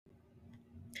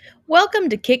Welcome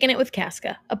to Kicking It with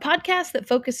Casca, a podcast that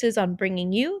focuses on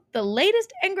bringing you the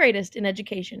latest and greatest in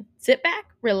education. Sit back,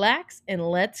 relax, and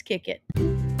let's kick it.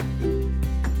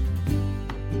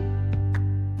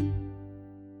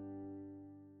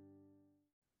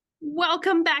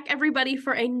 Welcome back, everybody,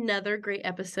 for another great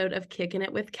episode of Kicking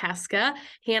It with Casca.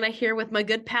 Hannah here with my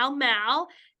good pal Mal.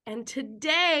 And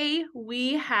today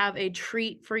we have a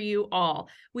treat for you all.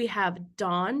 We have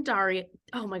Daria,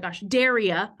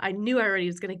 I knew I already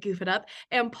was going to goof it up,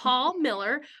 and Paul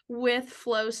Miller with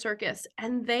Flow Circus.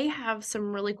 And they have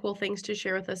some really cool things to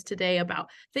share with us today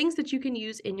about things that you can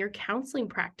use in your counseling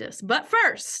practice. But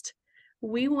first,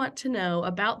 we want to know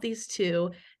about these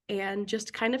two and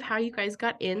just kind of how you guys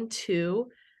got into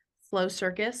Flow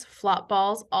Circus, flop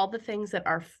balls, all the things that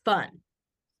are fun.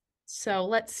 So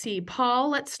let's see,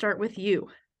 Paul, let's start with you.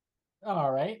 All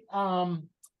right.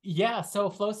 So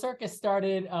Flow Circus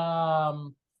started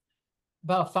about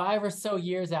 5 or so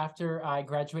years after I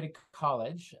graduated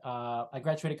college. I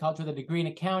graduated college with a degree in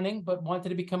accounting, but wanted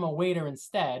to become a waiter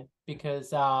instead because,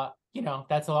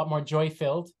 that's a lot more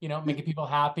joy-filled, making people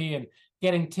happy and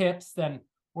getting tips than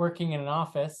working in an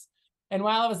office. And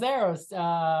while I was there,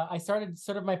 I started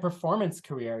sort of my performance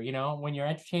career. When you're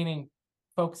entertaining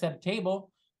folks at a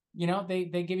table,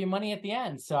 they give you money at the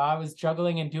end. So I was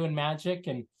juggling and doing magic,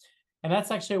 and that's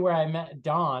actually where I met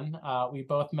Dawn. We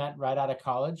both met right out of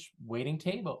college, waiting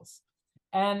tables.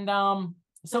 And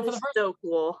so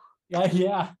cool.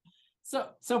 Yeah.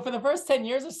 So for the first 10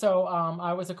 years or so,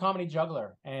 I was a comedy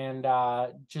juggler and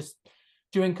just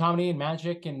doing comedy and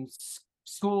magic in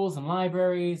schools and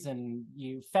libraries and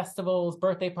festivals,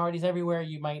 birthday parties, everywhere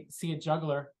you might see a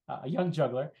young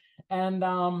juggler. And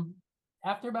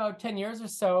after about 10 years or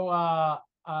so,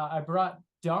 I brought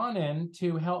Dawn in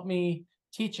to help me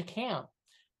teach a camp.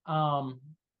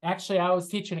 Actually, I was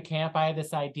teaching a camp. I had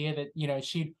this idea that,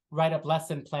 she'd write up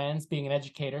lesson plans. Being an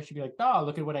educator, she'd be like, oh,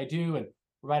 look at what I do, and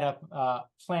write up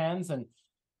plans. And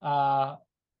that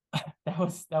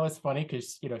was funny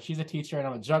because, she's a teacher and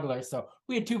I'm a juggler. So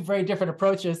we had two very different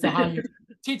approaches to how you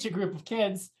teach a group of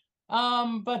kids.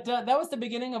 But that was the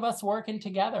beginning of us working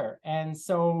together. And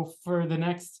so for the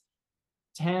next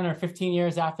 10 or 15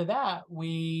 years after that,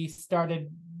 we started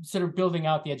sort of building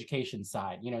out the education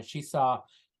side. She saw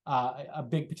a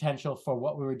big potential for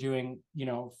what we were doing,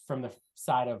 from the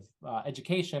side of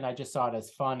education. I just saw it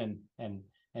as fun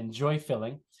and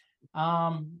joy-filling.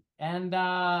 And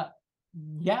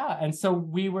so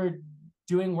we were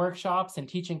doing workshops and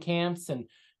teaching camps and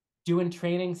doing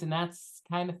trainings and that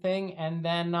kind of thing. And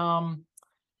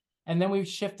then we've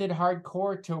shifted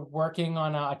hardcore to working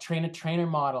on a trainer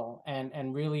model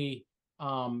and really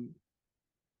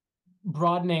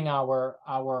broadening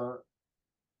our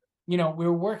we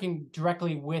were working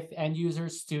directly with end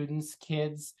users, students,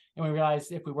 kids, and we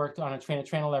realized if we worked on a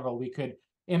trainer level, we could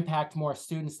impact more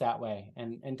students that way.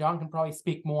 And Dawn can probably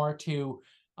speak more to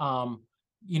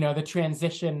the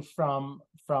transition from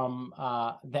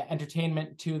the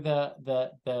entertainment to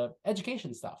the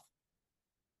education stuff.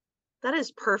 That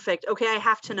is perfect. Okay, I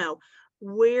have to know,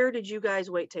 where did you guys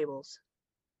wait tables?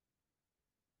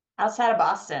 Outside of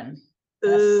Boston.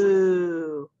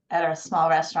 Ooh. At a small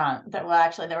restaurant. There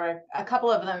were a couple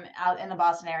of them out in the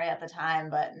Boston area at the time,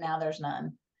 but now there's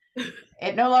none.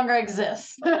 It no longer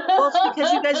exists. Well, it's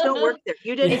because you guys don't work there.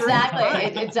 You did exactly.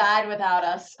 It died without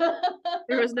us.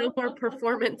 There was no more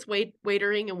performance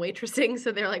waitering and waitressing,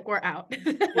 so they're like, we're out.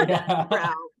 Yeah. We're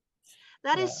out.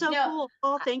 That is so cool.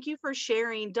 Paul, thank you for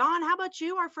sharing. Dawn, how about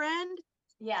you, our friend?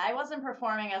 Yeah, I wasn't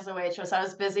performing as a waitress. I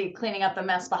was busy cleaning up the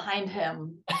mess behind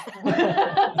him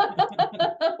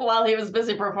while he was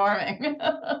busy performing.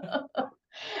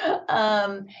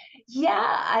 I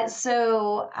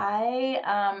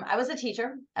was a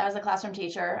teacher. I was a classroom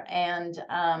teacher, and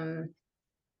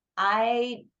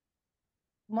my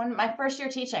first year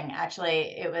teaching,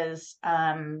 actually, it was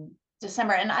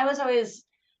December, and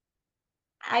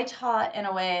I taught in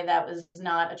a way that was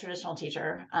not a traditional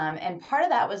teacher, and part of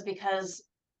that was because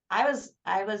I was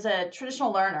a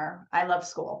traditional learner. I love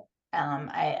school.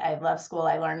 I love school.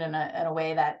 I learned in a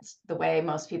way that's the way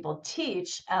most people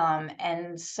teach. But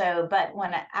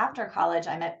after college,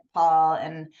 I met Paul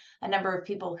and a number of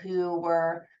people who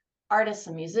were artists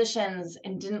and musicians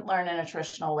and didn't learn in a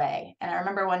traditional way. And I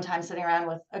remember one time sitting around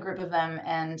with a group of them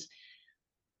and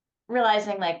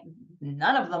realizing like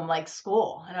none of them like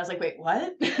school. And I was like, wait,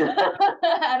 what?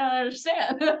 I don't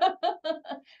understand.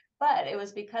 But it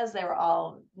was because they were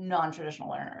all non-traditional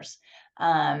learners.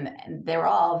 And they were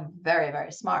all very,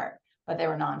 very smart, but they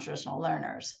were non-traditional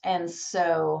learners. And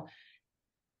so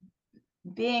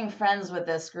being friends with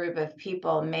this group of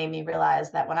people made me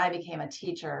realize that when I became a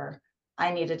teacher,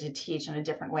 I needed to teach in a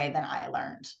different way than I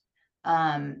learned.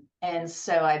 And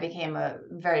so I became a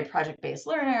very project-based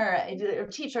learner, a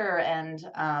teacher, and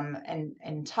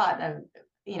taught.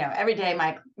 Every day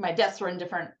my desks were in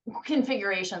different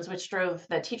configurations, which drove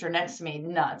the teacher next to me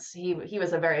nuts. He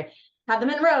was a very have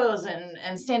them in rows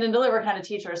and stand and deliver kind of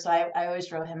teacher, so I always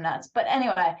drove him nuts. But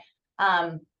anyway,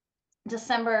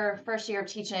 December, first year of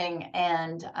teaching,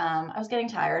 and I was getting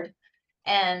tired.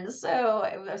 And so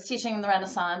I was teaching the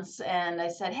Renaissance, and I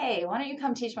said, hey, why don't you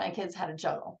come teach my kids how to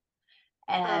juggle?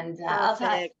 And I'll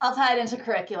tie it into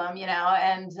curriculum,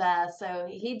 and so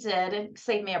he did. It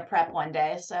saved me a prep one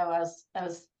day, so I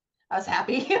was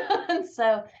happy. And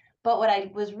so, but what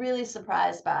I was really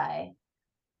surprised by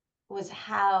was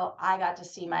how I got to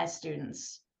see my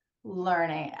students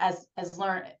learning as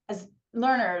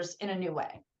learners in a new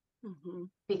way. Mm-hmm.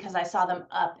 Because I saw them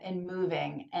up and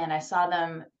moving, and I saw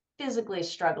them physically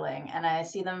struggling, and I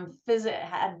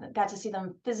got to see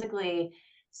them physically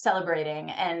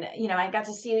celebrating. And I got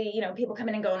to see people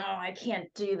coming and going, oh, I can't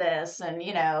do this, and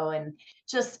and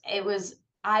just, it was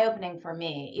eye-opening for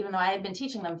me, even though I had been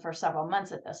teaching them for several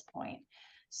months at this point.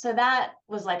 So that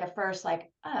was like a first,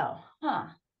 like, oh,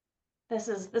 this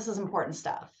is important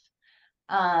stuff.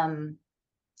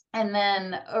 And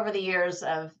then over the years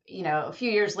of, a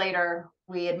few years later,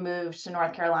 we had moved to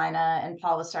North Carolina, and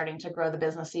Paul was starting to grow the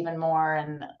business even more.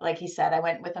 And like he said, I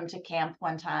went with him to camp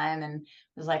one time and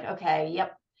was like, okay,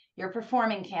 yep, you're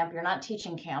performing camp, you're not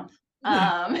teaching camp.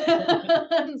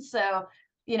 And so,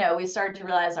 we started to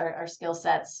realize our skill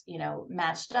sets,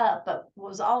 matched up. But what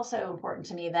was also important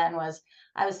to me then was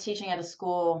I was teaching at a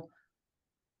school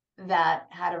that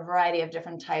had a variety of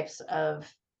different types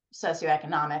of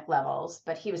socioeconomic levels,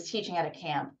 but he was teaching at a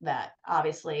camp that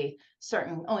obviously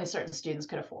only certain students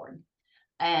could afford.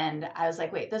 And I was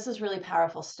like, wait, this is really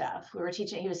powerful stuff.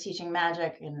 He was teaching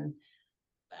magic and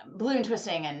balloon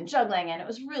twisting and juggling, and it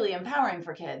was really empowering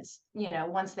for kids,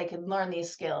 once they could learn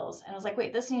these skills. And I was like,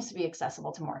 wait, this needs to be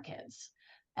accessible to more kids.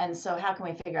 And so how can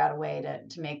we figure out a way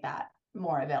to make that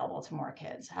more available to more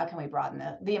kids? How can we broaden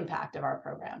the impact of our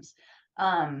programs?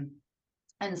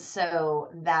 And so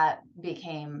that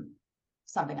became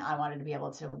something I wanted to be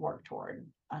able to work toward.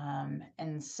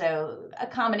 And so a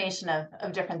combination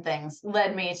of different things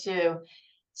led me to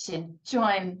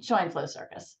join Flow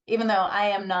Circus, even though I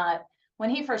am not. When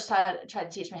he first tried to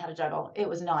teach me how to juggle, it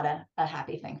was not a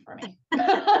happy thing for me.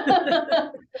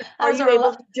 Are you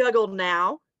able to juggle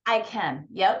now? I can.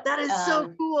 Yep. That is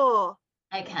so cool.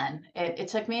 I can. It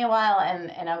took me a while,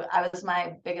 and I was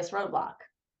my biggest roadblock.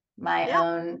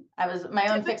 I was my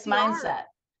own fixed mindset.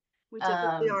 We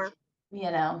typically are.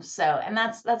 So, and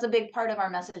that's a big part of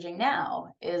our messaging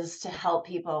now, is to help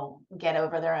people get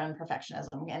over their own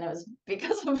perfectionism. And it was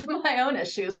because of my own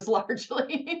issues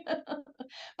largely,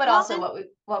 but also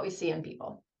what we see in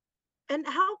people. And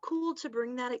how cool to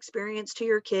bring that experience to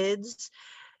your kids,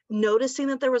 noticing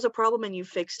that there was a problem and you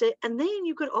fixed it. And then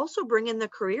you could also bring in the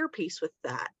career piece with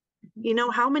that.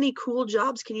 How many cool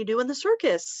jobs can you do in the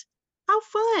circus? How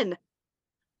fun.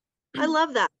 I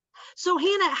love that. So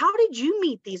Hannah, how did you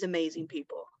meet these amazing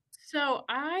people? So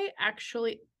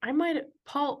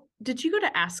Paul, did you go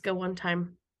to ASCA one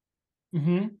time?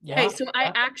 Mm-hmm. Yeah. Okay, so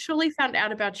I actually found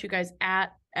out about you guys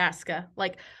at ASCA,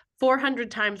 like 400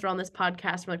 times we're on this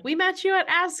podcast. We're like, we met you at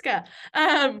ASCA.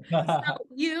 So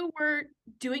you were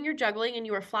doing your juggling and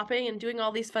you were flopping and doing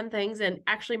all these fun things. And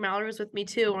actually Mallory was with me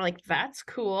too. And we're like, that's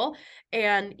cool.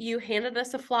 And you handed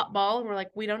us a flop ball and we're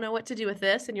like, we don't know what to do with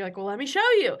this. And you're like, well, let me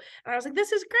show you. And I was like,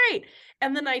 this is great.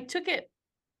 And then I took it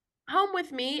home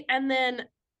with me. And then,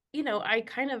 I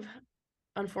kind of,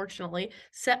 unfortunately,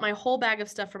 set my whole bag of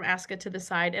stuff from ASCA to the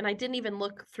side, and I didn't even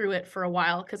look through it for a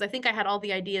while because I think I had all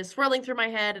the ideas swirling through my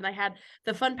head and I had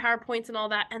the fun PowerPoints and all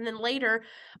that. And then later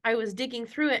I was digging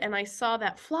through it and I saw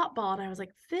that flop ball and I was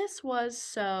like, this was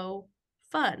so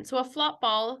fun. So a flop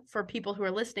ball, for people who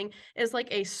are listening, is like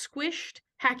a squished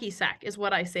hacky sack, is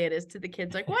what I say it is to the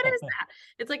kids. Like, what is that?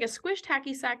 It's like a squished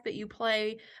hacky sack that you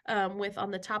play with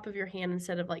on the top of your hand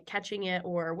instead of like catching it,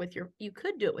 or you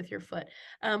could do it with your foot.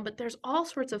 But there's all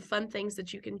sorts of fun things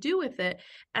that you can do with it.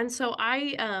 And so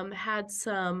I had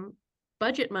some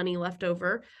budget money left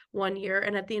over one year.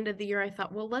 And at the end of the year, I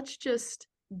thought, well, let's just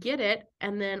get it,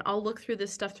 and then I'll look through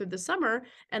this stuff through the summer,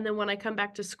 and then when I come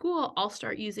back to school, I'll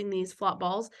start using these flop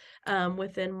balls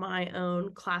within my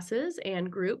own classes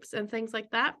and groups and things like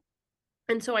that.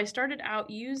 And so I started out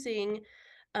using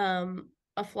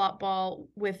a flop ball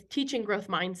with teaching growth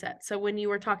mindset. So when you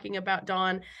were talking about,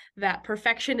 Dawn, that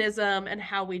perfectionism and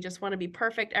how we just want to be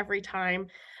perfect every time,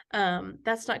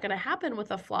 that's not going to happen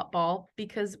with a flop ball,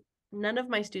 because none of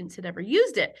my students had ever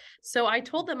used it. So I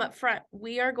told them up front,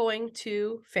 we are going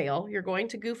to fail. You're going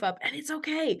to goof up, and it's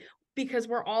okay because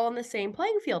we're all on the same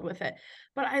playing field with it.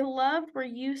 But I loved where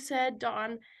you said,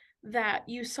 Dawn, that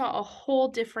you saw a whole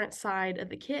different side of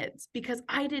the kids, because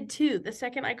I did too. The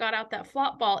second I got out that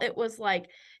flop ball, it was like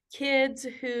kids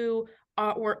who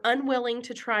were unwilling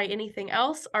to try anything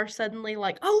else are suddenly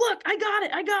like, oh, look,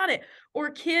 I got it.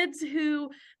 Or kids who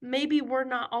maybe were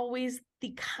not always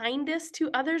the kindest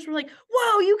to others were like,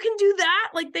 whoa, you can do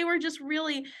that. Like they were just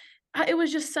really, it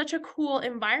was just such a cool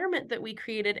environment that we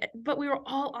created, but we were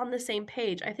all on the same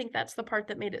page. I think that's the part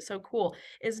that made it so cool,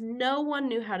 is no one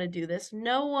knew how to do this.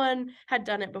 No one had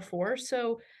done it before.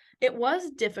 So it was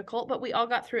difficult, but we all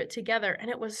got through it together, and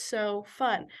it was so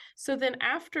fun. So then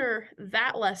after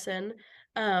that lesson,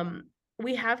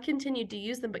 we have continued to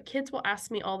use them, but kids will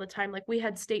ask me all the time, like we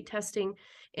had state testing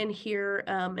in here,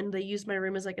 and they used my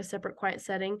room as like a separate quiet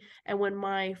setting. And when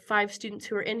my 5 students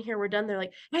who are in here were done, they're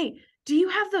like, hey, do you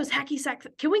have those hacky sack?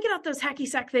 Can we get out those hacky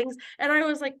sack things? And I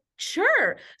was like,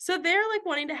 sure. So they're like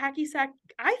wanting to hacky sack,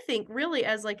 I think, really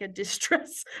as like a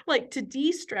distress, like to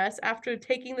de-stress after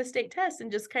taking the state test,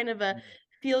 and just kind of a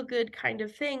feel good kind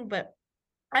of thing. But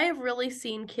I have really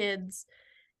seen kids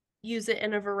use it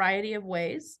in a variety of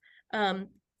ways,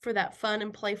 for that fun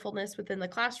and playfulness within the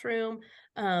classroom.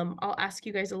 I'll ask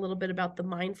you guys a little bit about the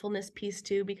mindfulness piece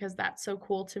too, because that's so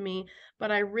cool to me.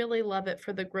 But I really love it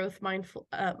for the growth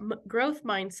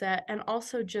mindset, and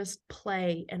also just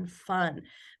play and fun,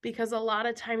 because a lot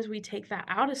of times we take that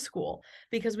out of school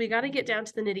because we got to get down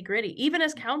to the nitty gritty. Even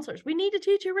as counselors, we need to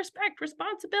teach you respect,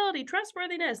 responsibility,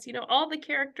 trustworthiness, all the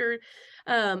character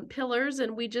pillars,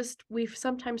 and we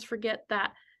sometimes forget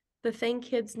that the thing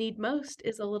kids need most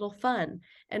is a little fun,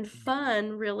 and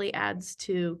fun really adds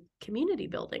to community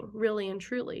building, really and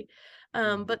truly.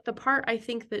 But the part I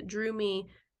think that drew me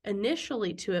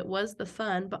initially to it was the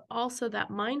fun, but also that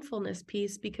mindfulness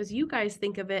piece, because you guys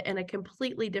think of it in a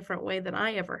completely different way than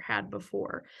I ever had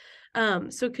before.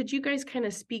 So could you guys kind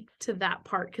of speak to that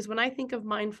part? Because when I think of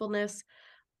mindfulness,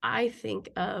 I think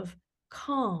of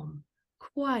calm,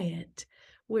 quiet.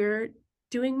 We're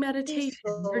doing meditation,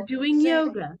 we're Peaceful. doing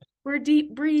yoga, we're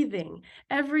deep breathing.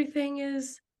 Everything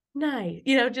is nice,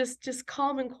 just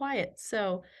calm and quiet.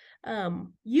 So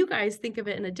you guys think of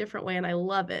it in a different way, and I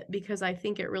love it because I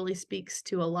think it really speaks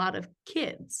to a lot of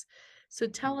kids. So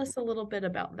tell us a little bit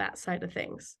about that side of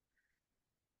things.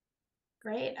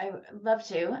 Great. I would love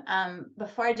to.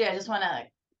 Before I do, I just want to,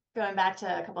 going back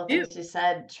to a couple of things you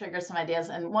said, trigger some ideas.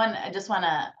 And one, I just want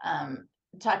to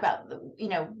talk about,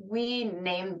 we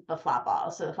named the flop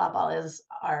ball. So the flop ball is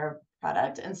our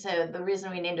product. And so the reason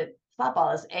we named it flop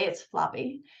ball is it's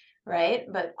floppy, right?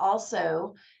 But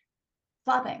also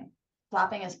flopping.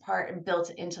 Flopping is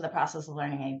built into the process of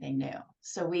learning anything new.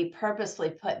 So we purposely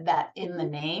put that in the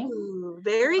name. Ooh,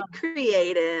 very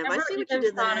creative. I see what you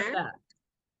did there.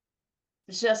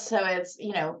 Just so it's,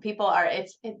 people are,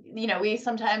 we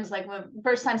sometimes, like, when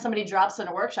first time somebody drops in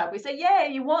a workshop, we say, yay,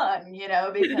 you won,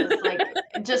 because like,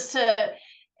 just to,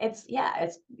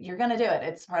 you're going to do it.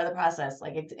 It's part of the process.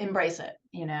 Like, embrace it,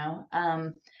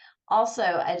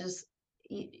 Also,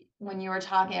 when you were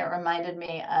talking, it reminded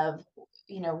me of,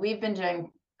 we've been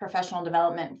doing professional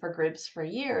development for groups for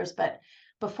years, but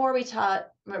before we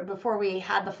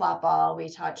had the flop ball, we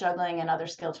taught juggling and other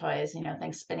skill toys,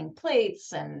 things spinning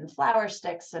plates and flower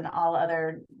sticks and all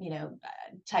other,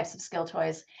 types of skill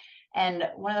toys. And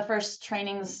one of the first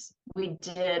trainings we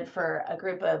did for a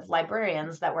group of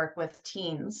librarians that work with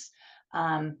teens,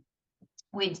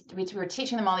 we were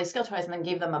teaching them all these skill toys and then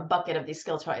gave them a bucket of these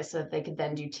skill toys so that they could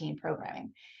then do teen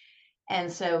programming.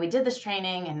 And so we did this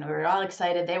training and we were all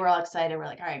excited. They were all excited. We're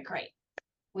like, all right, great.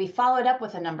 We followed up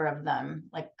with a number of them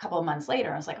like a couple of months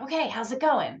later. I was like, okay, how's it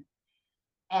going?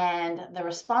 And the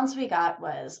response we got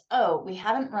was, oh, we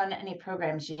haven't run any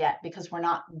programs yet because we're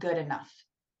not good enough.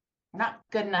 We're not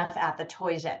good enough at the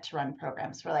toys yet to run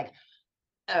programs. We're like,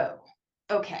 oh,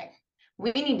 okay.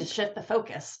 We need to shift the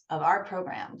focus of our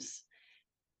programs.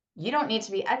 You don't need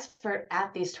to be expert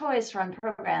at these toys to run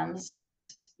programs.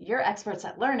 You're experts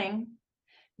at learning.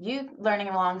 You learning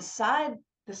alongside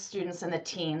the students and the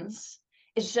teens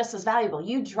is just as valuable.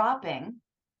 You dropping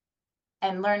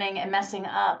and learning and messing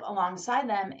up alongside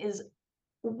them is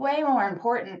way more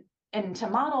important and to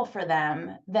model for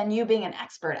them than you being an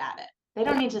expert at it. They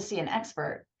don't need to see an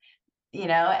expert,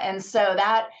 and so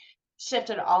that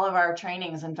shifted all of our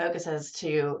trainings and focuses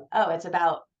to, it's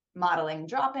about modeling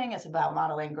dropping. It's about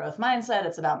modeling growth mindset.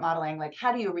 It's about modeling, like,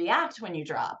 how do you react when you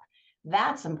drop?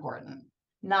 That's important,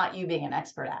 not you being an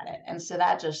expert at it. And so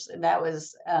that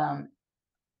was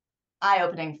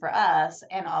eye-opening for us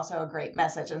and also a great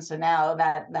message. And so now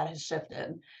that has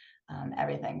shifted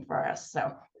everything for us.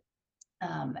 So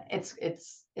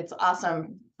it's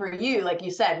awesome for you. Like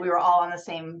you said, we were all on the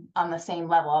same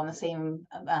level, on the same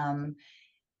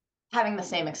having the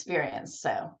same experience.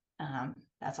 So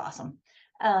that's awesome.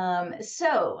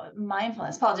 So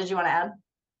mindfulness. Paul, did you want to add?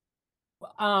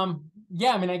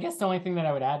 Yeah, I mean, I guess the only thing that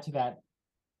I would add to that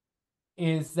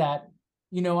is that,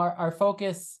 you know, our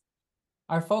focus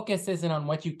isn't on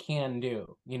what you can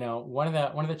do. You know, one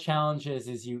of the challenges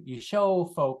is you show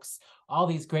folks all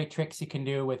these great tricks you can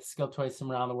do with skill toys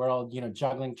from around the world, you know,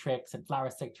 juggling tricks and flower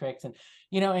stick tricks, and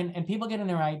you know, and people get in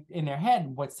their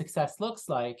head what success looks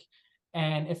like,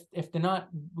 and if they're not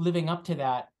living up to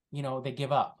that, you know, they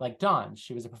give up. Like Dawn,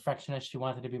 she was a perfectionist. She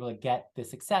wanted to be able to get the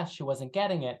success. She wasn't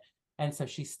getting it, and so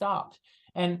she stopped.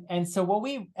 And so what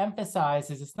we emphasize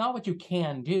is it's not what you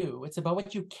can do, it's about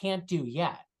what you can't do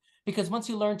yet. Because once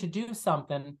you learn to do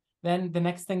something, then the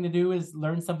next thing to do is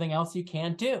learn something else you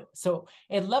can't do. So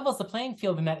it levels the playing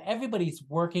field in that everybody's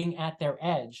working at their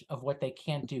edge of what they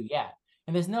can't do yet.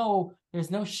 And there's no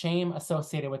shame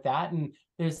associated with that. And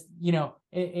there's, you know,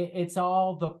 it's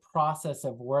all the process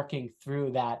of working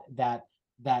through that,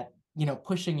 you know,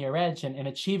 pushing your edge and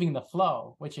achieving the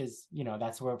flow, which is, you know,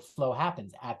 that's where flow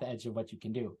happens, at the edge of what you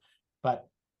can do. But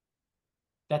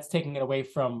that's taking it away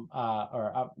from,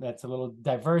 that's a little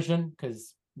diversion,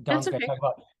 because Dawn's going to talk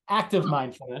about active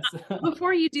mindfulness.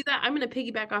 Before you do that, I'm going to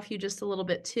piggyback off you just a little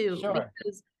bit too, Sure.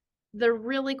 because the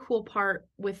really cool part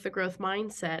with the growth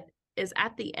mindset is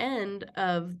at the end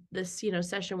of this, you know,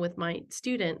 session with my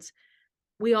students,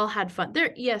 we all had fun.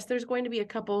 Yes, there's going to be a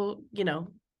couple, you know,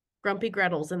 grumpy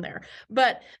Gretels in there,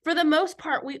 but for the most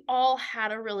part, we all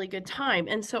had a really good time.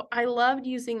 And so I loved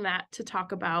using that to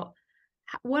talk about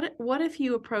what if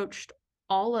you approached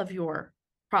all of your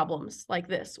problems like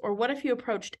this, or what if you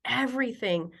approached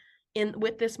everything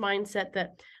with this mindset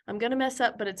that I'm going to mess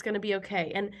up, but it's going to be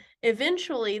okay. And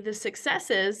eventually the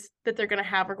successes that they're going to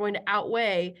have are going to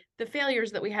outweigh the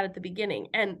failures that we had at the beginning.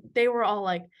 And they were all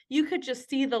like, you could just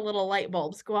see the little light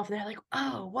bulbs go off and they're like,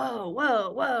 oh, whoa,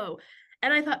 whoa, whoa.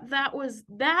 And I thought that was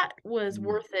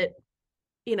worth it,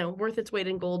 you know, worth its weight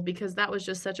in gold, because that was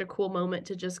just such a cool moment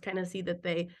to just kind of see that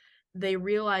they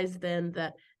realized then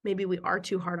that maybe we are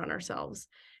too hard on ourselves.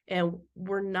 And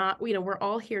we're not, you know, we're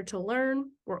all here to learn.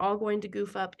 We're all going to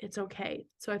goof up. It's okay.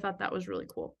 So I thought that was really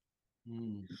cool.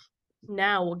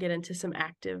 Now we'll get into some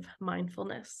active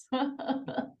mindfulness.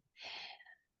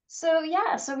 So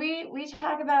yeah, so we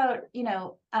talk about, you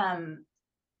know,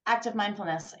 active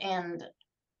mindfulness, and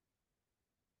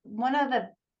one of the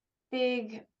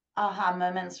big aha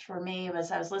moments for me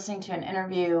was I was listening to an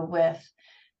interview with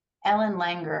Ellen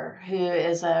Langer, who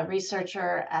is a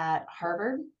researcher at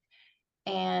Harvard.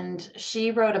 And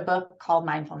she wrote a book called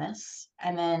Mindfulness.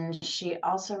 And then she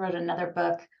also wrote another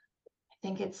book, I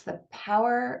think it's The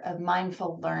Power of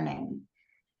Mindful Learning.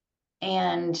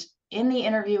 And in the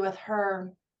interview with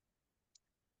her,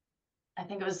 I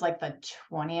think it was like the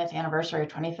 20th anniversary,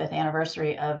 25th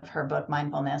anniversary of her book,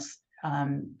 Mindfulness,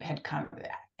 had come.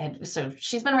 And so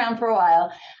she's been around for a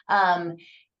while.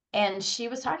 And she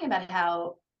was talking about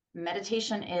how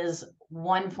meditation is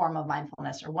one form of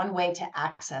mindfulness, or one way to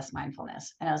access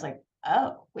mindfulness. And I was like,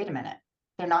 oh, wait a minute.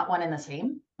 They're not one and the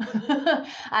same.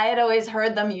 I had always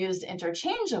heard them used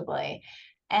interchangeably.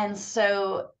 And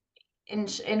so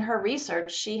in her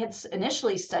research, she had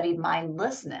initially studied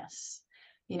mindlessness,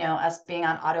 you know, us being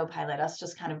on autopilot, us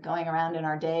just kind of going around in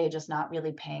our day, just not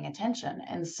really paying attention.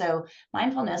 And so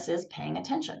mindfulness is paying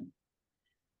attention.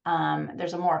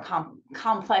 There's a more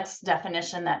complex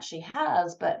definition that she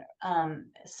has, but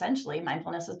essentially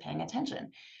mindfulness is paying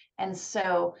attention. And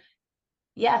so,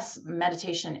 yes,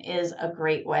 meditation is a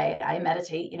great way. I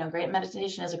meditate, you know, great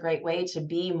meditation is a great way to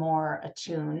be more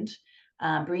attuned.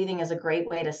 Breathing is a great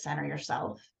way to center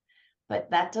yourself,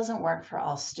 but that doesn't work for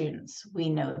all students. We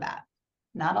know that.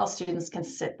 Not all students can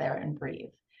sit there and breathe.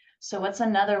 So what's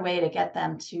another way to get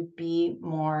them to be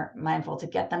more mindful, to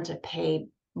get them to pay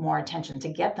more attention, to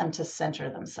get them to center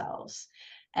themselves?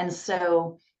 And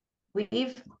so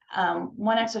we've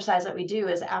one exercise that we do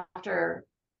is, after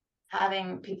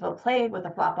having people play with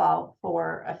a flat ball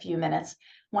for a few minutes,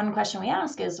 one question we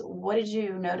ask is, what did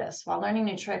you notice while learning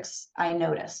new tricks? I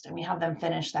noticed. And we have them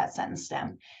finish that sentence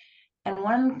stem. And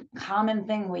one common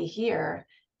thing we hear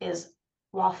is,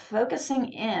 while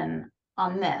focusing in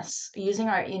on this, using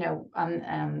our, you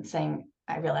know, saying,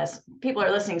 I realize people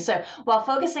are listening. So while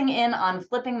focusing in on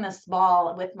flipping this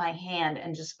ball with my hand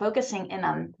and just focusing in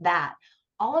on that,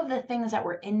 all of the things that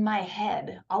were in my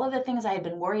head, all of the things I had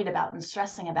been worried about and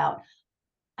stressing about,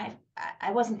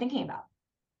 I wasn't thinking about.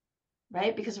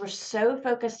 right? Because we're so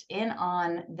focused in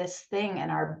on this thing in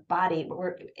our body.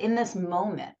 We're in this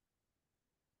moment.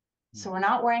 So we're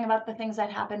not worrying about the things that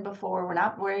happened before. We're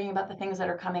not worrying about the things that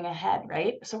are coming ahead,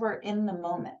 right? So we're in the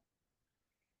moment.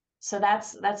 So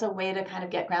that's a way to kind of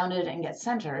get grounded and get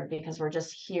centered, because we're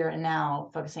just here and now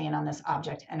focusing in on this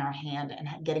object in our hand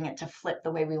and getting it to flip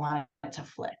the way we want it to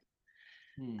flip.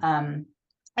 And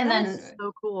That's then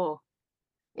so cool.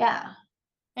 yeah.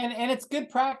 And it's good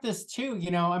practice too, you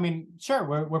know. I mean, sure,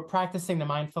 we're practicing the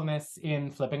mindfulness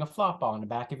in flipping a flop ball in the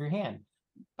back of your hand.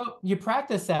 Oh, you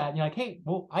practice that and you're like, hey,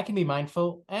 well, I can be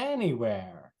mindful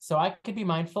anywhere. So I could be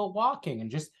mindful walking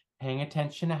and just paying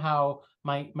attention to how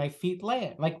my feet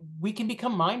land. Like, we can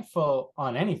become mindful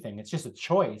on anything. It's just a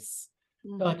choice.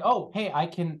 They're like, oh, hey, I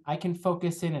can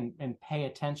focus in and pay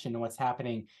attention to what's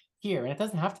happening here. And it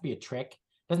doesn't have to be a trick.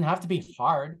 It doesn't have to be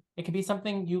hard. It could be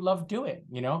something you love doing,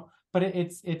 you know? But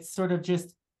it's sort of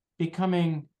just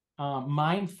becoming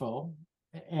mindful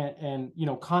and you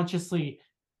know, consciously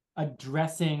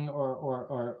addressing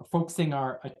or focusing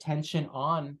our attention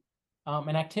on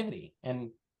an activity. And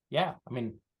yeah, I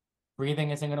mean, breathing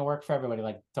isn't going to work for everybody,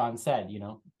 like Don said, you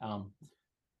know.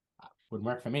 Wouldn't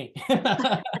work for me.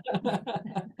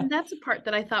 And that's a part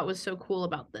that I thought was so cool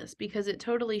about this, because it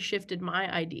totally shifted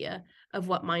my idea of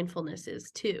what mindfulness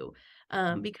is too.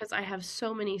 Because I have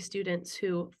so many students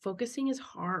who focusing is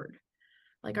hard.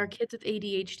 Like our kids with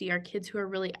ADHD, our kids who are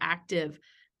really active,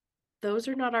 those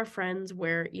are not our friends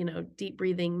where, you know, deep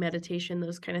breathing, meditation,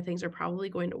 those kind of things are probably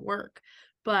going to work.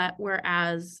 But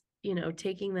whereas, you know,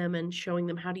 taking them and showing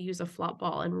them how to use a flop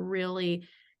ball and really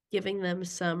giving them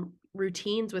some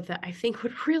routines with it, I think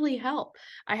would really help.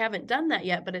 I haven't done that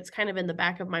yet, but it's kind of in the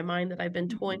back of my mind that I've been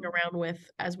toying around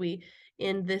with as we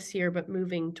end this year, but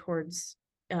moving towards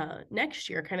next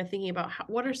year, kind of thinking about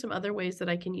what are some other ways that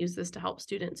I can use this to help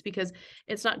students, because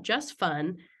it's not just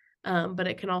fun, but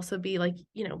it can also be like,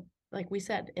 you know, like we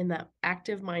said, in that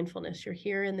active mindfulness, you're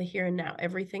here in the here and now.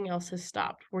 Everything else has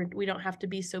stopped. We don't have to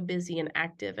be so busy and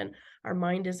active, and our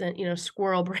mind isn't, you know,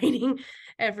 squirrel braining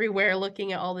everywhere,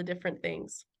 looking at all the different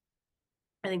things.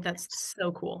 I think that's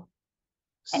so cool.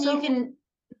 And So you can,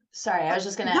 sorry, I was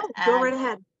just going to no, go right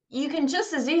ahead. You can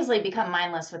just as easily become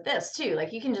mindless with this too.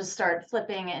 Like, you can just start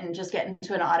flipping and just get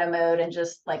into an auto mode and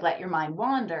just like let your mind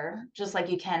wander, just like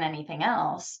you can anything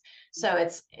else. So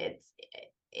it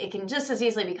can just as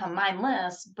easily become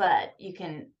mindless, but you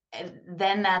can,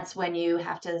 then that's when you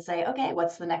have to say, okay,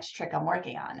 what's the next trick I'm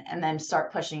working on? And then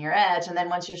start pushing your edge. And then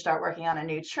once you start working on a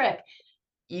new trick,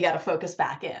 you got to focus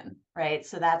back in, right?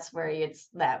 So that's where it's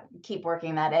that keep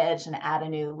working that edge and add a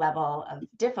new level of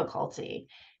difficulty.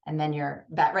 And then you're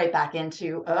right back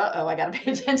into, oh, I got to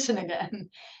pay attention again.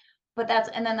 But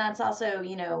that's also,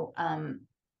 you know,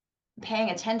 paying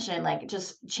attention, like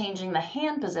just changing the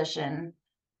hand position.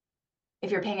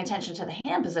 If you're paying attention to the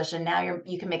hand position, now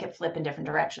you can make it flip in different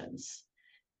directions.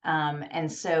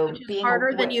 And so Which is being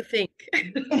harder than you think.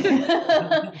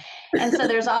 And so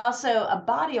there's also a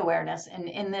body awareness, and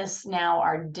in this now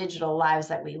our digital lives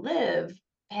that we live,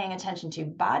 paying attention to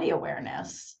body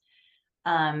awareness.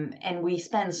 And we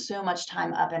spend so much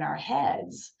time up in our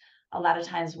heads. A lot of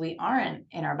times we aren't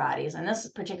in our bodies. And this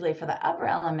is particularly for the upper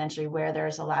elementary, where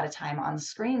there's a lot of time on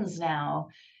screens now,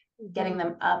 getting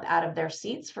them up out of their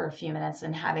seats for a few minutes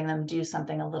and having them do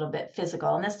something a little bit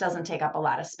physical. And this doesn't take up a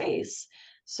lot of space.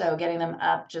 So getting them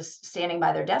up, just standing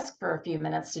by their desk for a few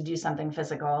minutes to do something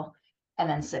physical and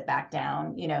then sit back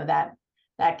down, you know,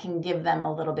 that can give them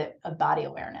a little bit of body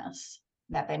awareness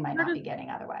that they might not be getting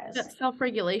otherwise. That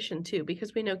self-regulation too,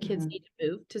 because we know kids need to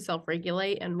move to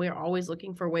self-regulate, and we're always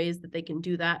looking for ways that they can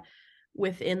do that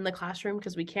within the classroom,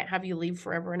 because we can't have you leave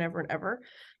forever and ever and ever.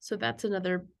 So that's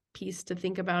another piece to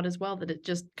think about as well, that it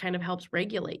just kind of helps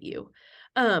regulate you.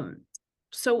 Earlier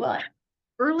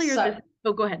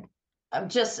oh, go ahead.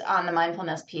 Just on the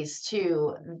mindfulness piece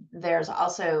too, there's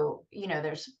also, you know,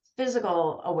 there's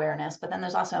physical awareness, but then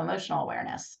there's also emotional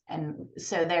awareness. And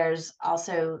so there's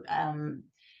also,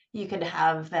 you could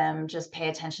have them just pay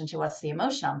attention to what's the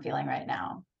emotion I'm feeling right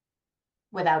now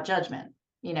without judgment,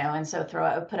 you know, and so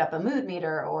put up a mood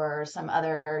meter or some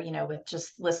other, you know, with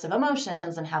just lists of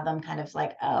emotions, and have them kind of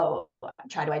like, oh,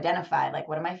 try to identify, like,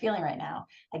 what am I feeling right now?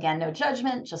 Again, no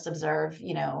judgment, just observe,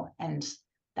 you know, and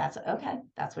that's okay.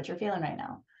 That's what you're feeling right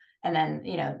now. And then,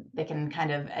 you know, they can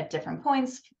kind of at different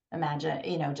points imagine,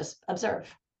 you know, just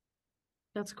observe.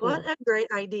 That's cool. What a great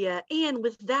idea. And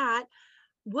with that,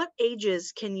 what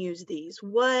ages can use these?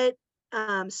 What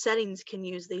settings can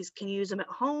use these? Can you use them at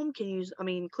home? I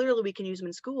mean, clearly we can use them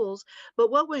in schools,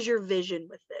 but what was your vision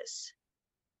with this?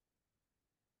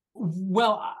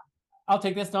 Well, I'll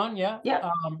take this, Dawn. Yeah.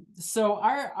 Yeah. So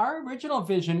our original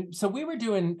vision, so we were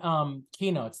doing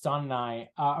keynotes, Dawn and I,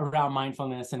 around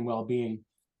mindfulness and well-being.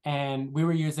 And we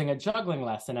were using a juggling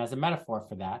lesson as a metaphor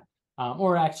for that.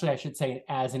 Or actually, I should say,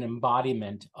 as an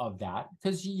embodiment of that,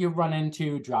 because you run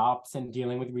into drops and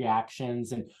dealing with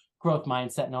reactions and growth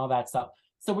mindset and all that stuff.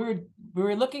 So we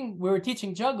were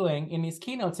teaching juggling in these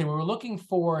keynotes, and we were looking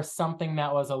for something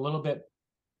that was a little bit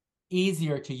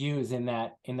easier to use in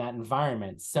that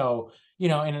environment. So,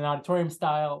 in an auditorium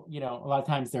style, a lot of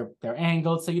times they're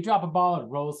angled. So you drop a ball, it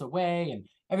rolls away, and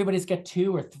everybody's got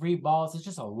 2 or 3 balls. There's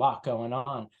just a lot going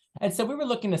on. And so we were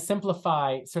looking to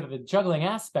simplify sort of the juggling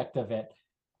aspect of it.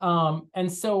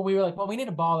 And so we were like, well, we need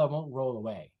a ball that won't roll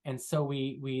away. And so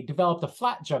we developed a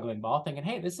flat juggling ball, thinking,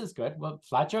 hey, this is good. Well,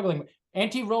 flat juggling,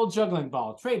 anti-roll juggling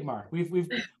ball, trademark.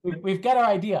 We've got our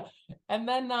idea. And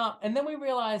then we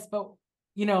realized,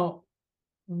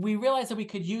 we realized that we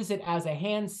could use it as a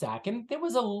hand sack. And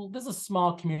there's a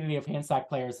small community of hand sack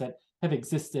players that have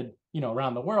existed,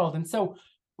 around the world. And so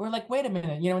we're like, wait a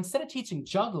minute, instead of teaching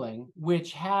juggling,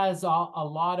 which has a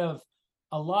lot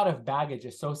of baggage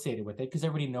associated with it, because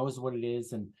everybody knows what it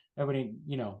is, and everybody,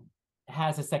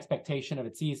 has this expectation of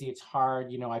it's easy, it's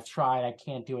hard, I've tried, I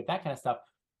can't do it, that kind of stuff.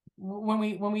 When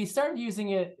we started using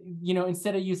it,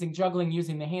 instead of using juggling,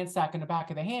 using the hand sack in the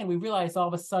back of the hand, we realized all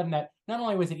of a sudden that not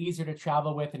only was it easier to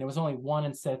travel with, and it was only 1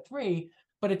 instead of 3,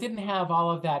 but it didn't have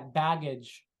all of that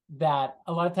baggage that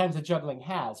a lot of times the juggling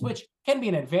has, which can be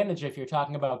an advantage if you're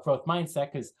talking about growth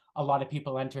mindset, because a lot of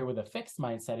people enter with a fixed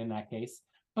mindset in that case.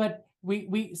 But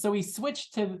we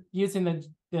switched to using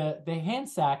the hand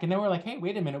sack, and then we're like, hey,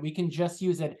 wait a minute, we can just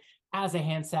use it as a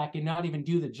hand sack and not even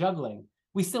do the juggling.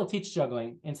 We still teach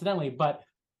juggling, incidentally, but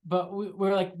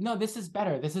we're like, no, this is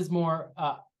better. This is more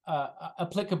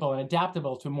applicable and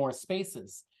adaptable to more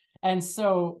spaces. And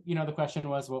so, the question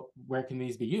was, well, where can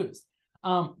these be used?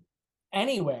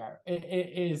 Anywhere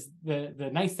is the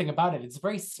nice thing about it. It's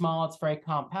very small. It's very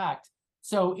compact.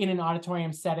 So in an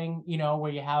auditorium setting,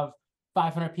 where you have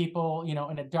 500 people,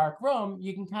 in a dark room,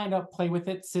 you can kind of play with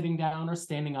it sitting down or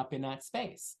standing up in that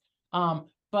space.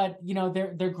 But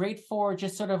they're great for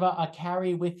just sort of a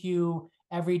carry with you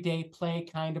everyday play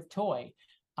kind of toy.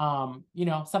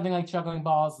 Something like juggling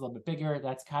balls, a little bit bigger,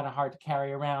 that's kind of hard to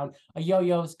carry around. A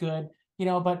yo-yo is good,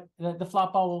 but the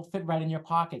flop ball will fit right in your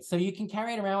pocket. So you can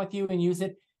carry it around with you and use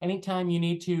it anytime you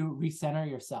need to recenter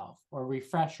yourself or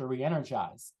refresh or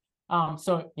re-energize.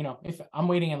 So if I'm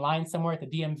waiting in line somewhere at the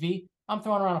DMV, I'm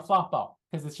throwing around a flop ball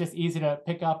because it's just easy to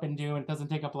pick up and do, and it doesn't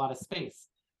take up a lot of space.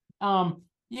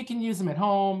 You can use them at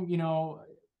home,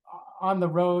 on the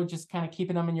road, just kind of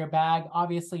keeping them in your bag.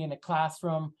 Obviously, in a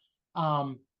classroom,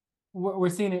 we're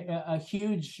seeing a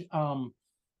huge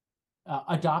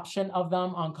adoption of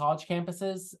them on college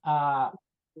campuses.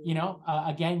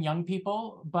 Again, young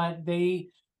people, but they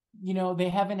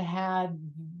haven't had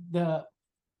the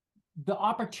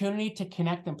opportunity to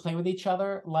connect and play with each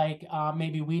other like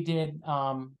maybe we did.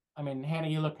 Hannah,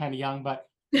 you look kind of young, but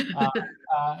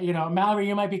Mallory,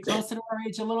 you might be closer to our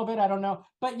age a little bit. I don't know.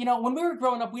 But, when we were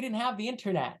growing up, we didn't have the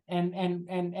internet.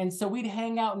 And so we'd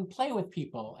hang out and play with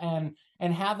people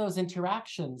and have those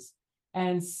interactions.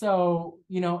 And so,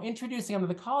 introducing them to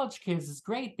the college kids is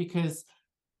great because,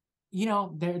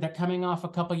 they're coming off a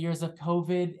couple of years of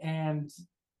COVID, and,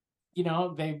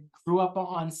 they grew up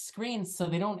on screens, so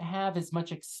they don't have as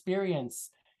much experience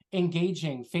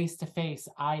engaging face-to-face,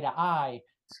 eye-to-eye.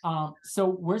 So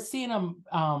we're seeing them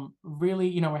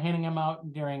really, we're handing them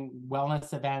out during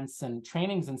wellness events and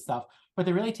trainings and stuff, but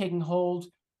they're really taking hold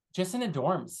just in the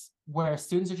dorms where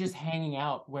students are just hanging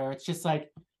out, where it's just like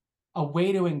a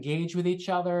way to engage with each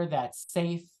other that's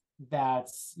safe,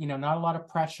 that's, not a lot of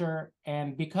pressure.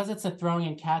 And because it's a throwing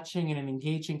and catching and an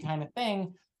engaging kind of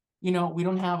thing, we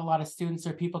don't have a lot of students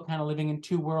or people kind of living in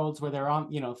 2 worlds where they're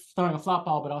on, throwing a flop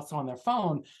ball, but also on their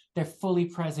phone. They're fully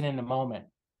present in the moment.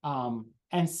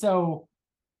 And so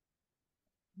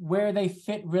where they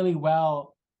fit really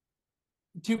well,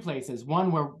 2 places.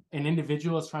 1, where an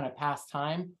individual is trying to pass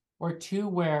time, or 2,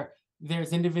 where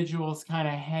there's individuals kind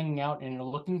of hanging out and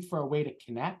looking for a way to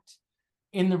connect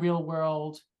in the real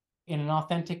world in an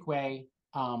authentic way.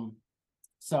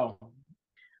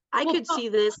 I could see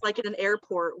this like at an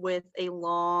airport with a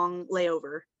long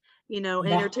layover,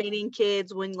 entertaining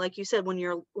kids when, like you said, when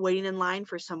you're waiting in line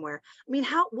for somewhere.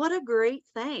 What a great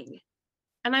thing.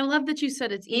 And I love that you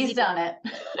said it's easy. He's done it.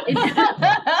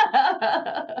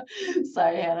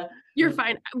 Sorry, Hannah. You're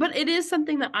fine. But it is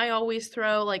something that I always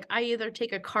throw. Like, I either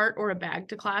take a cart or a bag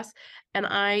to class. And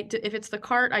if it's the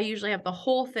cart, I usually have the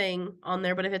whole thing on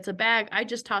there. But if it's a bag, I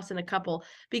just toss in a couple.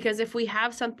 Because if we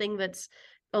have something that's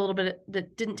a little bit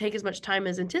that didn't take as much time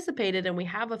as anticipated and we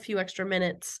have a few extra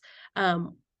minutes,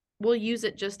 we'll use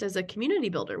it just as a community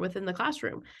builder within the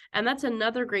classroom. And that's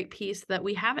another great piece that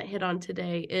we haven't hit on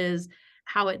today, is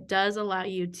how it does allow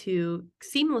you to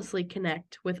seamlessly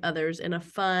connect with others in a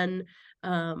fun,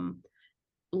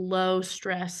 low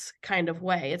stress kind of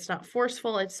way. It's not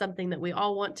forceful. It's something that we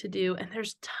all want to do. And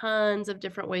there's tons of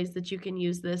different ways that you can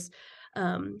use this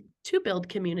to build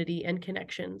community and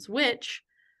connections, which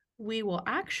we will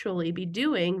actually be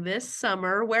doing this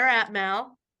summer. Where at,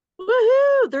 Mal?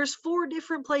 Woohoo! There's 4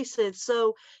 different places.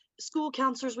 So school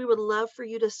counselors, we would love for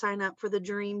you to sign up for the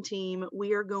dream team.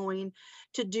 We are going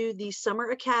to do the summer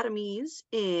academies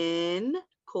in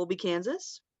Colby,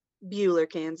 Kansas, Buhler,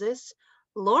 Kansas,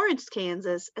 Lawrence,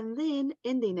 Kansas, and then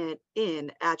ending it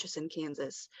in Atchison,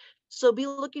 Kansas. So be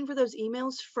looking for those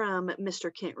emails from Mr.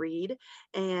 Kent Reed,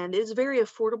 and it's very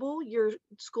affordable. Your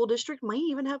school district might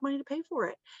even have money to pay for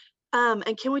it.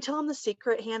 And can we tell them the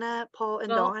secret, Hannah, Paul, and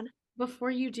Well, Dawn?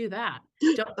 before you do that,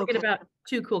 don't forget Okay. about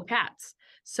Two Cool Cats.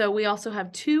 So we also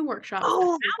have 2 workshops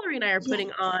Oh, that Mallory and I are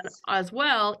putting on yes. as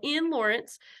well in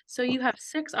Lawrence. So you have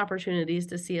 6 opportunities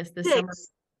to see us this summer.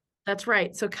 6. That's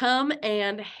right. So come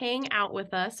and hang out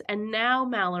with us. And now,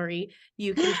 Mallory,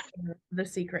 you can share the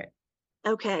secret.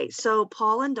 Okay, so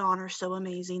Paul and Dawn are so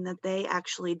amazing that they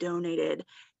actually donated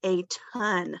a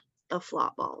ton of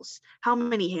flop balls. How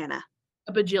many, Hannah?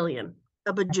 A bajillion.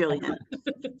 A bajillion.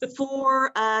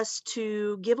 For us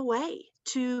to give away,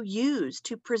 to use,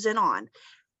 to present on.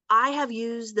 I have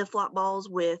used the flop balls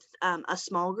with a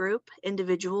small group,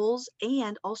 individuals,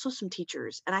 and also some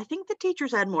teachers. And I think the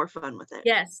teachers had more fun with it.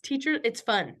 Yes, teacher, it's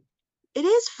fun. It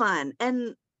is fun.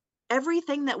 And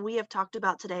everything that we have talked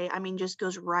about today, I mean, just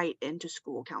goes right into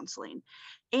school counseling.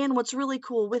 And what's really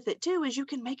cool with it too is you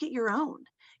can make it your own.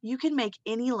 You can make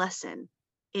any lesson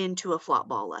into a flop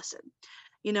ball lesson.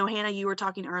 You know, Hannah, you were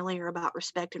talking earlier about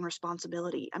respect and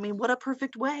responsibility. I mean, what a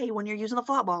perfect way when you're using the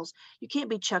flop balls. You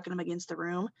can't be chucking them against the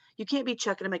room. You can't be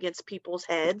chucking them against people's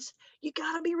heads. You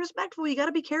got to be respectful. You got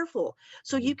to be careful.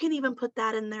 So you can even put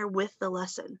that in there with the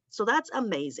lesson. So that's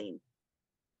amazing.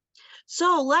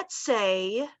 So let's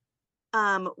say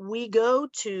we go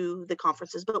to the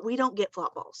conferences, but we don't get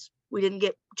flop balls. We didn't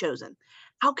get chosen.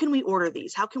 How can we order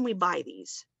these? How can we buy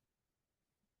these?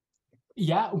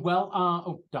 Yeah, well,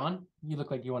 oh, Dawn, you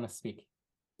look like you want to speak.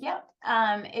 Yep.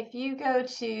 If you go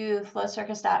to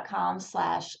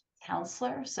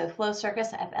flowcircus.com/counselor, so Flow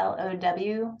Circus,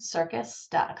 FLOW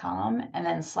circus.com, and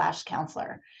then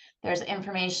 /counselor. There's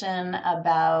information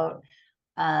about,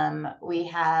 we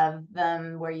have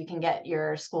them where you can get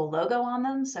your school logo on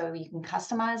them, so you can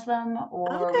customize them,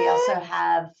 or we also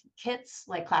have kits,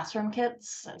 like classroom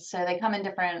kits. So they come in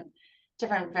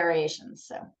different variations.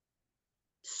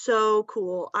 So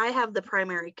cool. I have the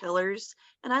primary colors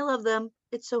and I love them.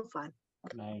 It's so fun.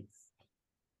 Nice.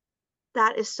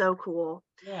 That is so cool.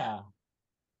 Yeah.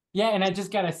 Yeah, and I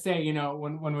just gotta say, you know,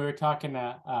 when we were talking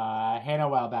to Hannah a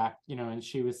while back, you know, and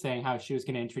she was saying how she was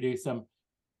going to introduce them,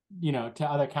 you know, to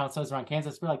other counselors around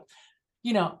Kansas, we're like,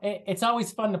 you know, it's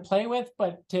always fun to play with,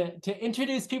 but to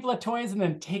introduce people to toys and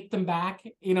then take them back,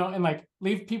 you know, and like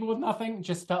leave people with nothing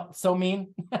just felt so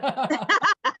mean.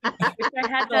 Which I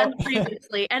had done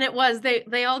previously, and it was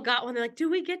they all got one. They're like, "Do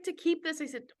we get to keep this?" I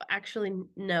said, "Actually,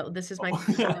 no. This is my."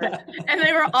 And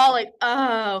they were all like,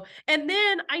 "Oh!" And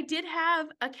then I did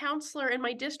have a counselor in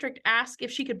my district ask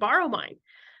if she could borrow mine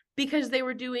because they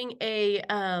were doing a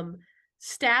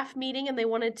staff meeting and they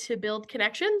wanted to build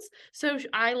connections. So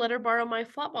I let her borrow my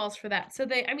flop balls for that. So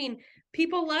I mean,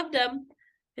 people loved them.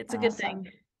 It's a good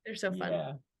thing. They're so fun.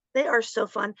 Yeah. They are so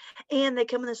fun. And they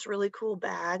come in this really cool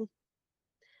bag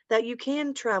that you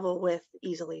can travel with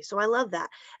easily. So I love that.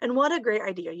 And what a great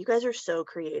idea. You guys are so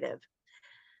creative.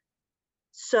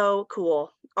 So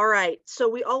cool. All right. So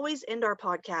we always end our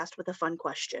podcast with a fun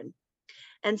question.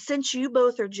 And since you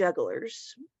both are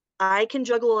jugglers, I can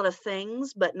juggle a lot of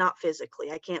things, but not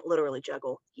physically. I can't literally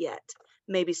juggle yet.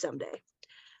 Maybe someday.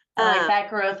 I like that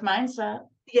growth mindset.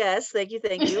 Yes. Thank you.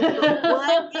 Thank you. But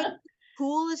what is the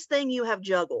coolest thing you have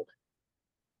juggled?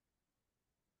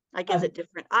 Like, is it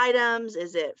different items?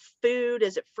 Is it food?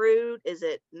 Is it fruit? Is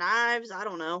it knives? I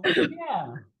don't know. Yeah.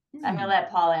 I'm gonna let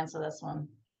Paul answer this one.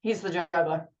 He's the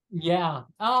juggler. Yeah.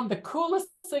 The coolest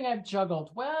thing I've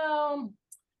juggled. Well,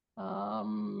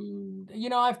 you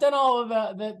know, I've done all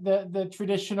of the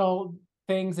traditional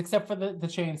things except for the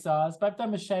chainsaws, but I've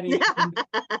done machetes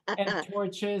and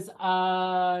torches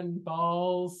and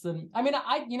balls. And I mean,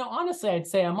 you know, honestly, I'd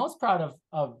say I'm most proud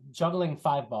of juggling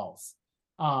 5 balls.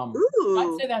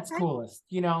 I'd say that's coolest,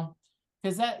 you know,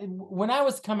 because that when I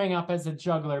was coming up as a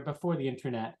juggler before the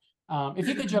internet, If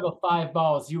you could juggle 5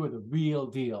 balls, you were the real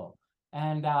deal.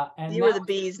 And You were the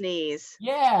bee's knees.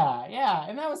 yeah.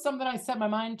 And that was something I set my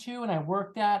mind to and I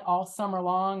worked at all summer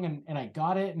long and I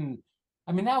got it. And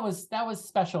I mean, that was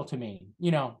special to me,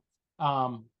 you know.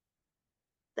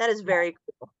 That is very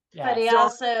cool. Yeah. But he So-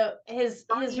 also his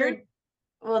here?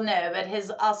 well, no, but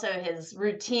his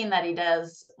routine that he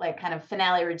does, like kind of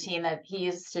finale routine that he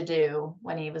used to do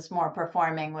when he was more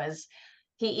performing, was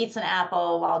he eats an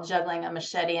apple while juggling a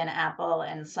machete, an apple,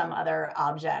 and some other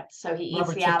object. So he eats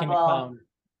Rubber the chicken and apple clown.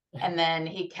 and then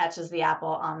he catches the apple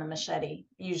on the machete,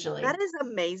 usually. That is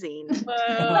amazing.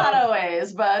 Not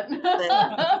always, but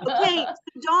Okay,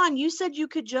 so Dawn, you said you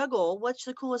could juggle. What's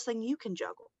the coolest thing you can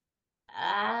juggle?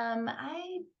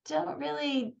 I don't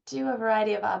really do a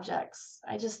variety of objects.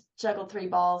 I just juggle 3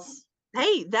 balls.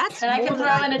 Hey, that's And I more can than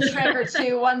throw in a trick or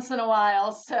two once in a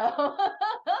while. So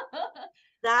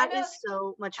that I know. is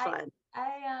so much fun.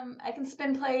 I can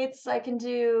spin plates. I can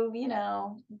do,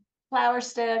 flower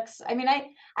sticks. I mean,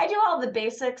 I do all the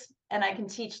basics and I can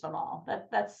teach them all.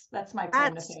 That's my claim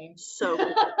to That's fame. so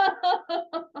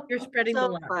cool. You're spreading the So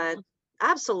love. fun.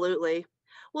 Absolutely.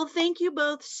 Well, thank you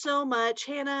both so much.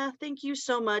 Hannah, thank you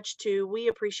so much too. We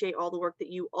appreciate all the work that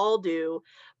you all do.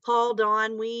 Paul,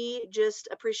 Dawn, we just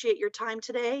appreciate your time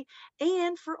today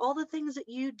and for all the things that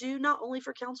you do, not only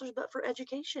for counselors, but for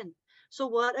education. So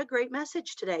what a great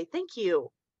message today. Thank you.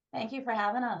 Thank you for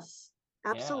having us.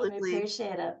 We Absolutely.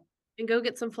 appreciate it. And go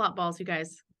get some flop balls, you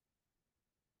guys.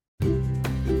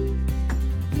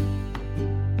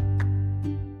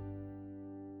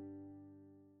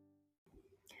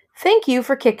 Thank you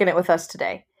for kicking it with us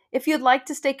today. If you'd like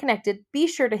to stay connected, be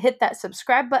sure to hit that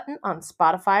subscribe button on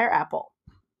Spotify or Apple.